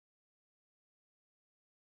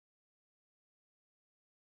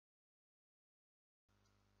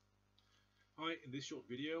Hi, in this short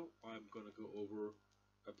video I'm going to go over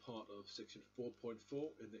a part of section 4.4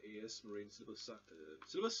 in the AS Marine syllabus,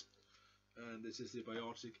 and this is the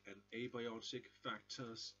biotic and abiotic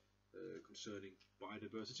factors concerning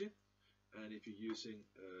biodiversity. And if you're using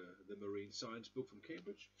the marine science book from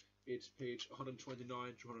Cambridge, it's page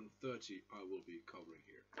 129 to 130 I will be covering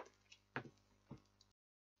here.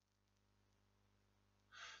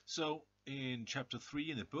 So in chapter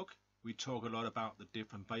 3 in the book we talk a lot about the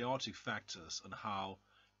different biotic factors and how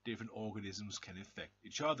different organisms can affect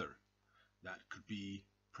each other. That could be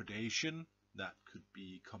predation, that could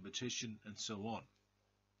be competition, and so on.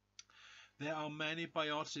 There are many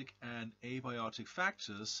biotic and abiotic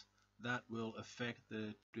factors that will affect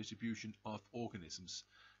the distribution of organisms.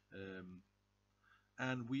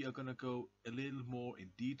 And we are going to go a little more in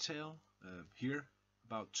detail here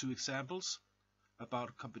about two examples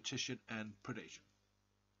about competition and predation.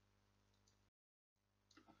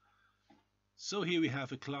 So here we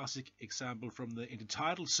have a classic example from the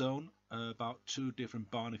intertidal zone about two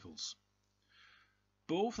different barnacles.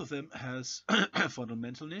 Both of them has a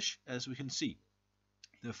fundamental niche, as we can see.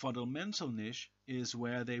 The fundamental niche is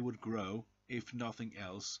where they would grow if nothing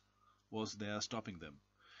else was there stopping them.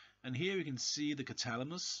 And here we can see the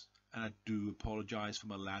catalamus, and I do apologize for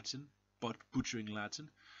my Latin, but butchering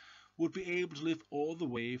Latin, would be able to live all the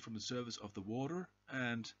way from the surface of the water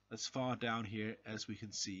and as far down here as we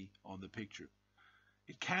can see on the picture.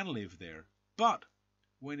 It can live there, but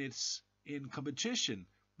when it's in competition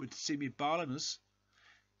with Semibalanus,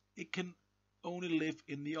 it can only live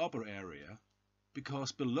in the upper area,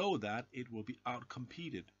 because below that it will be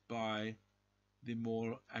outcompeted by the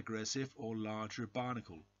more aggressive or larger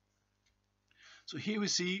barnacle. So here we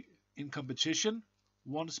see in competition,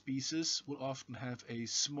 one species will often have a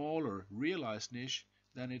smaller realized niche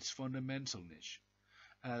than its fundamental niche,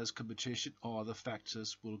 as competition or other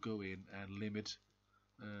factors will go in and limit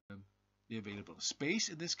the available space,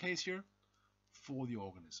 in this case here, for the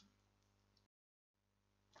organism.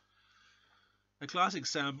 A classic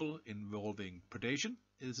example involving predation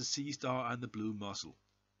is the sea star and the blue mussel.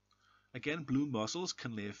 Again, blue mussels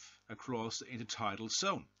can live across the intertidal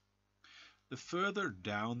zone. The further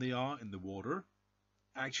down they are in the water,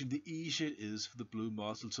 actually the easier it is for the blue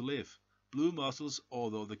mussel to live. Blue mussels,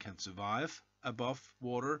 although they can survive above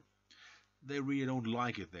water, they really don't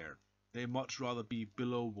like it there. They much rather be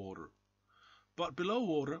below water. But below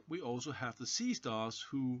water we also have the sea stars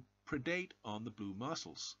who predate on the blue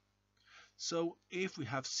mussels. So if we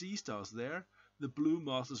have sea stars there, the blue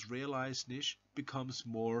mussel's realized niche becomes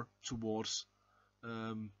more towards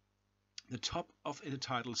the top of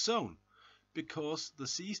intertidal zone, because the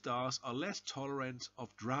sea stars are less tolerant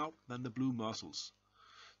of drought than the blue mussels.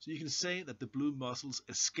 So you can say that the blue mussels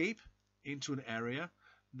escape into an area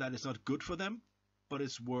that is not good for them, but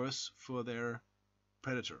it's worse for their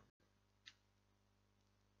predator.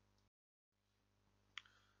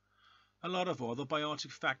 A lot of other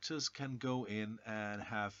biotic factors can go in and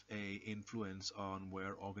have an influence on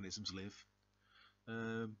where organisms live.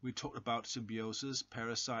 We talked about symbiosis,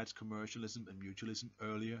 parasites, commercialism and mutualism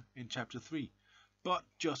earlier in chapter 3. But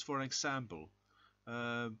just for an example,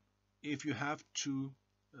 if you have two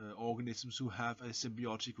organisms who have a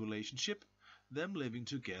symbiotic relationship, them living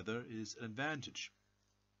together is an advantage.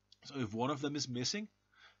 So if one of them is missing,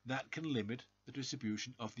 that can limit the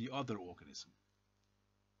distribution of the other organism.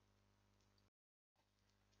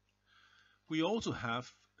 We also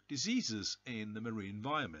have diseases in the marine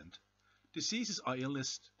environment. Diseases are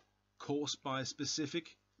illness caused by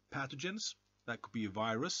specific pathogens. That could be a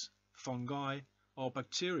virus, fungi, or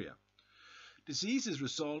bacteria. Diseases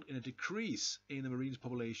result in a decrease in the marine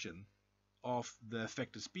population of the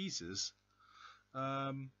affected species.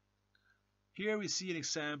 Here we see an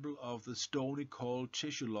example of the stony coral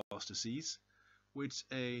tissue loss disease, which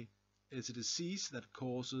is a disease that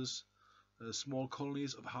causes small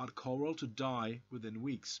colonies of hard coral to die within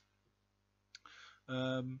weeks.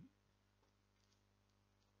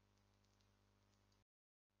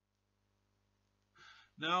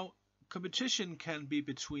 Now, competition can be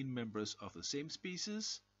between members of the same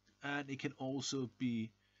species, and it can also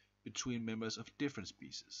be between members of different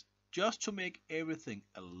species. Just to make everything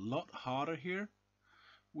a lot harder here,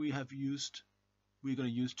 we're going to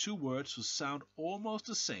use two words who sound almost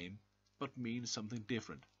the same but mean something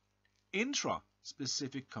different.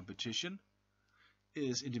 Intra-specific competition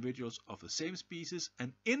is individuals of the same species,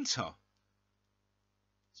 and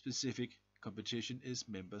inter-specific competition is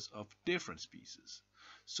members of different species.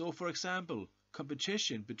 So for example,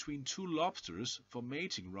 competition between two lobsters for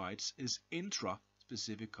mating rights is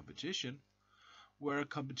intra-specific competition, where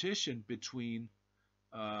competition between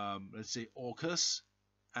let's say orcas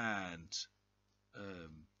and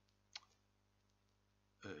um,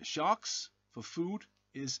 sharks for food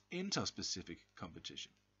is interspecific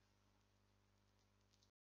competition.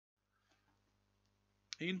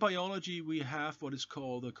 In biology, we have what is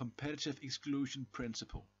called the competitive exclusion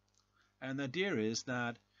principle. And the idea is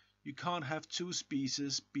that you can't have two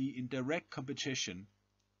species be in direct competition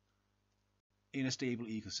in a stable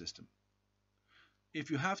ecosystem.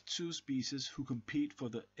 If you have two species who compete for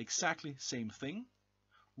the exactly same thing,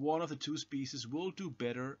 one of the two species will do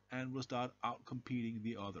better and will start outcompeting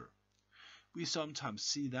the other. We sometimes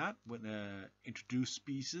see that when introduced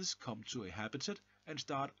species come to a habitat and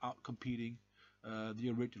start outcompeting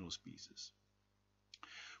the original species.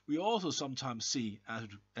 We also sometimes see,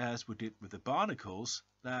 as we did with the barnacles,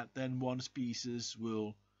 that then one species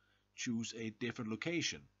will choose a different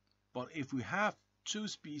location. But if we have two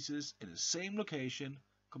species in the same location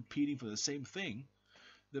competing for the same thing,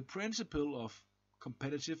 the principle of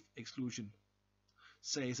competitive exclusion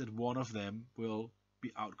says that one of them will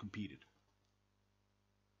be outcompeted.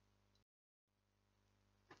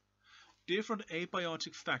 Different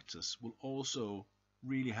abiotic factors will also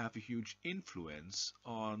really have a huge influence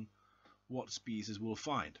on what species we'll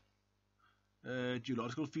find.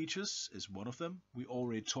 Geological features is one of them. We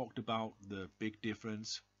already talked about the big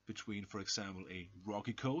difference between, for example, a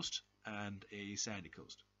rocky coast and a sandy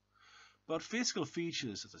coast. But physical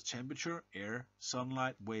features such as temperature, air,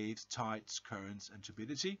 sunlight, waves, tides, currents, and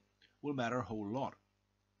turbidity will matter a whole lot.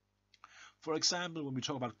 For example, when we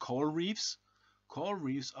talk about coral reefs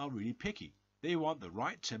are really picky. They want the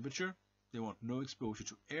right temperature, they want no exposure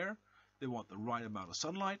to air, they want the right amount of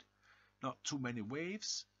sunlight, not too many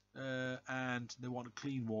waves, and they want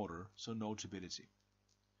clean water, so no turbidity.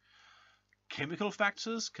 Chemical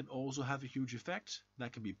factors can also have a huge effect.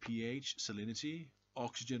 That can be pH, salinity,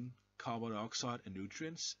 oxygen, carbon dioxide, and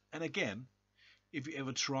nutrients. And again, if you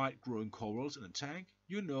ever tried growing corals in a tank,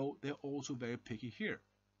 you know they're also very picky here.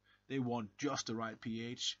 They want just the right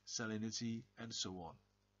pH, salinity, and so on.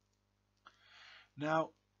 Now,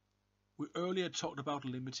 we earlier talked about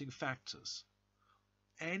limiting factors.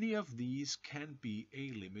 Any of these can be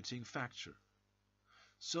a limiting factor.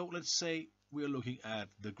 So let's say we're looking at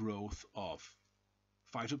the growth of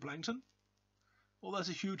phytoplankton. Well, there's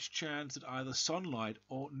a huge chance that either sunlight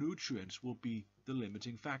or nutrients will be the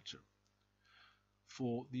limiting factor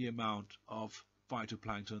for the amount of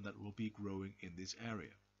phytoplankton that will be growing in this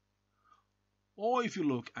area. Or if you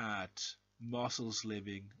look at mussels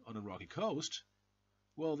living on a rocky coast,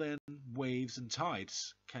 well then waves and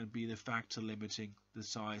tides can be the factor limiting the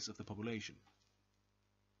size of the population.